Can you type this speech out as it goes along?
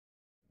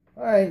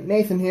Alright,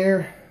 Nathan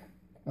here.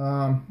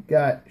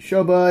 Got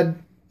Goodrich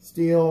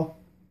Steel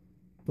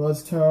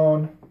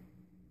Buzztone,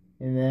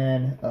 and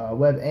then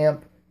web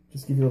amp.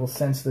 Just give you a little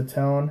sense of the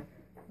tone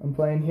I'm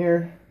playing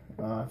here.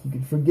 If you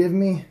could forgive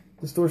me,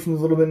 distortion is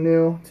a little bit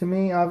new to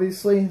me,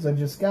 obviously, as I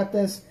just got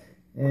this.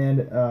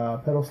 And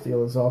pedal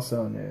steel is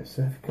also new,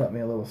 so if you cut me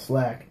a little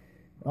slack.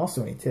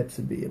 Also, any tips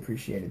would be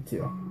appreciated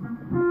too.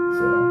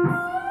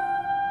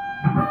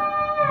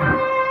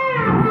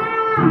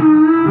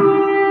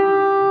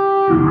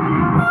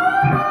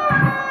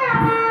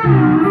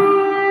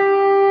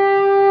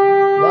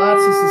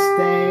 Lots of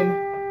sustain.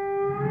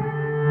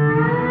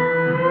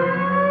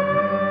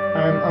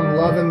 I'm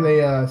loving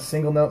the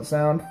single note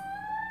sound.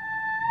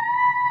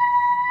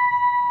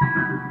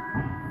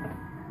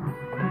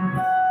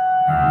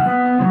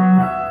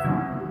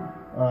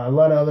 A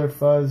lot of other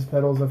fuzz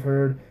pedals I've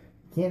heard.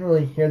 You can't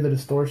really hear the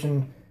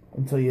distortion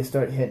until you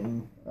start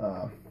hitting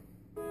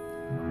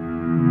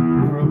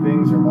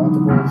groupings or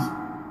multiples.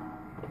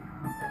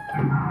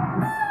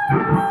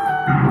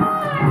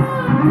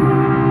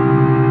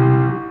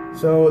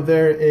 So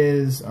there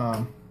is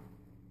 2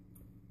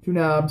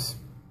 knobs,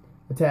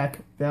 attack,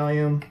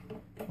 volume,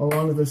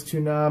 along with those 2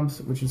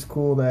 knobs, which is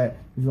cool that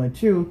there's only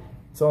 2.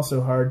 It's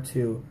also hard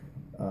to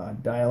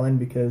dial in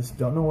because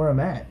don't know where I'm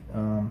at.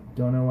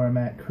 Don't know where I'm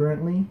at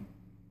currently.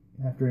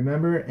 I have to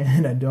remember,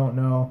 and I don't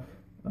know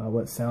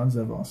what sounds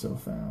I've also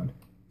found.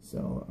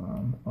 So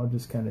I'll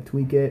just kind of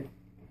tweak it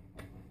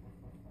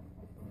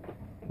a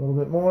little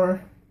bit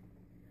more.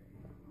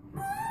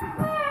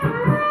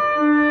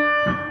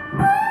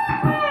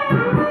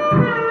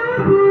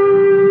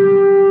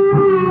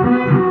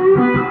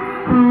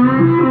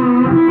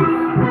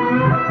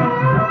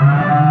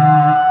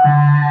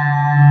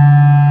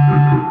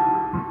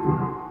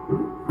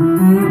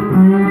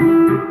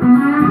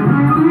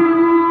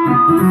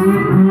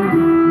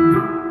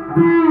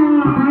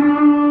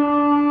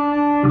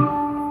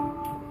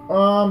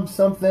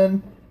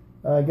 Something.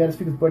 I got to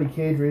speak with Buddy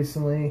Cage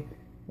recently,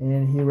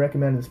 and he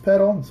recommended this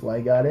pedal. That's why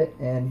I got it.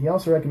 And he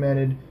also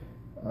recommended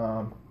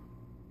to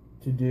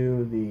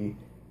do the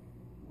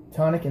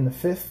tonic in the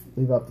 5th,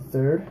 leave out the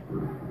 3rd.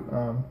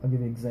 I'll give you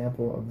an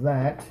example of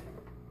that.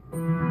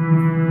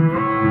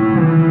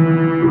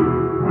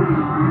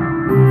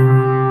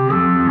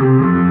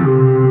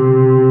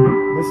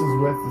 This is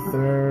with the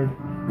 3rd.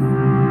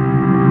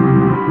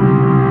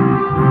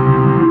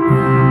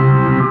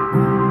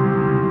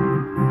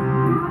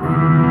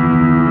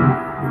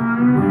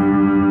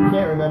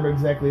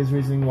 Exactly his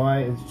reasoning why,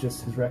 it's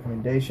just his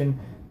recommendation.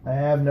 I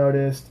have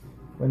noticed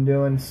when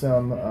doing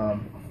some well,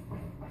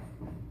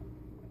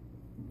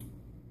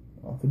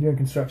 if you're doing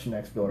construction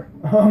next door,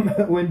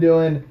 when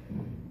doing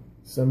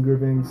some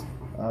groupings,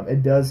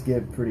 it does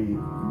get pretty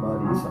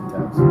muddy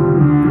sometimes.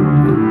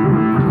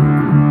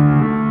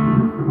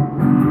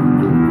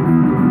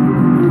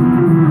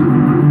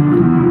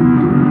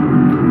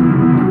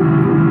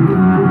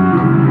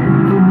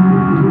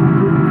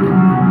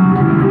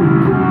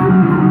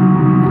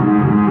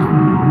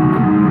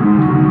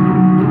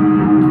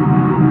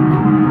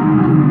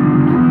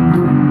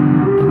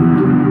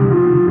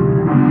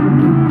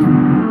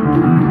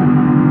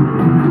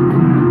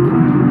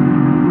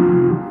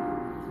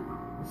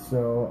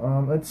 So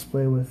let's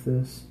play with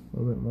this a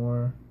little bit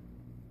more.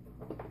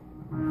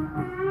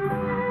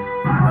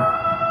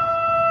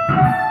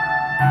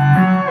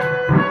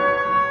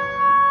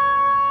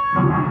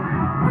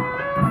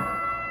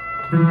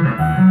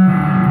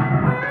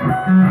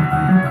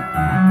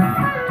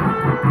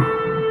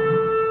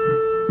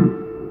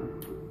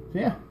 So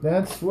yeah,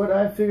 that's what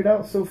I've figured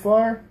out so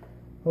far.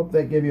 Hope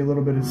that gave you a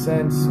little bit of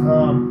sense.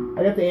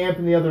 I got the amp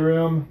in the other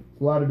room.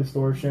 A lot of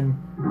distortion.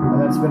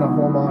 That's been a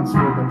whole monster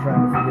I've been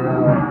trying to figure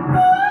out.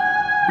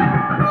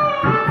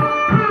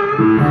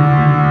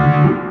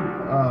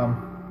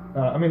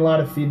 I mean, a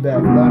lot of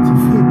feedback. Lots of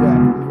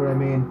feedback is what I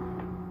mean.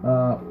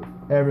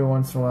 Every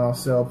once in a while.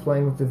 So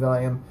playing with the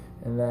volume,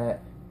 and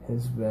that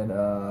has been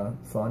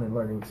fun and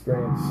learning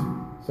experience.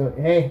 So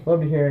hey,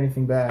 love to hear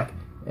anything back,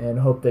 and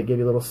hope that gave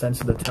you a little sense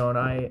of the tone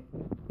I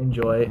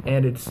enjoy,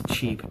 and it's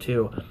cheap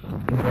too,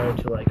 compared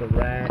to like a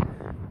Rat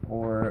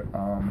or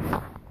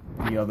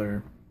the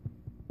other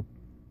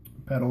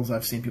pedals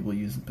I've seen people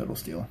use in pedal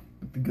steel,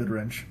 like the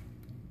Goodrich.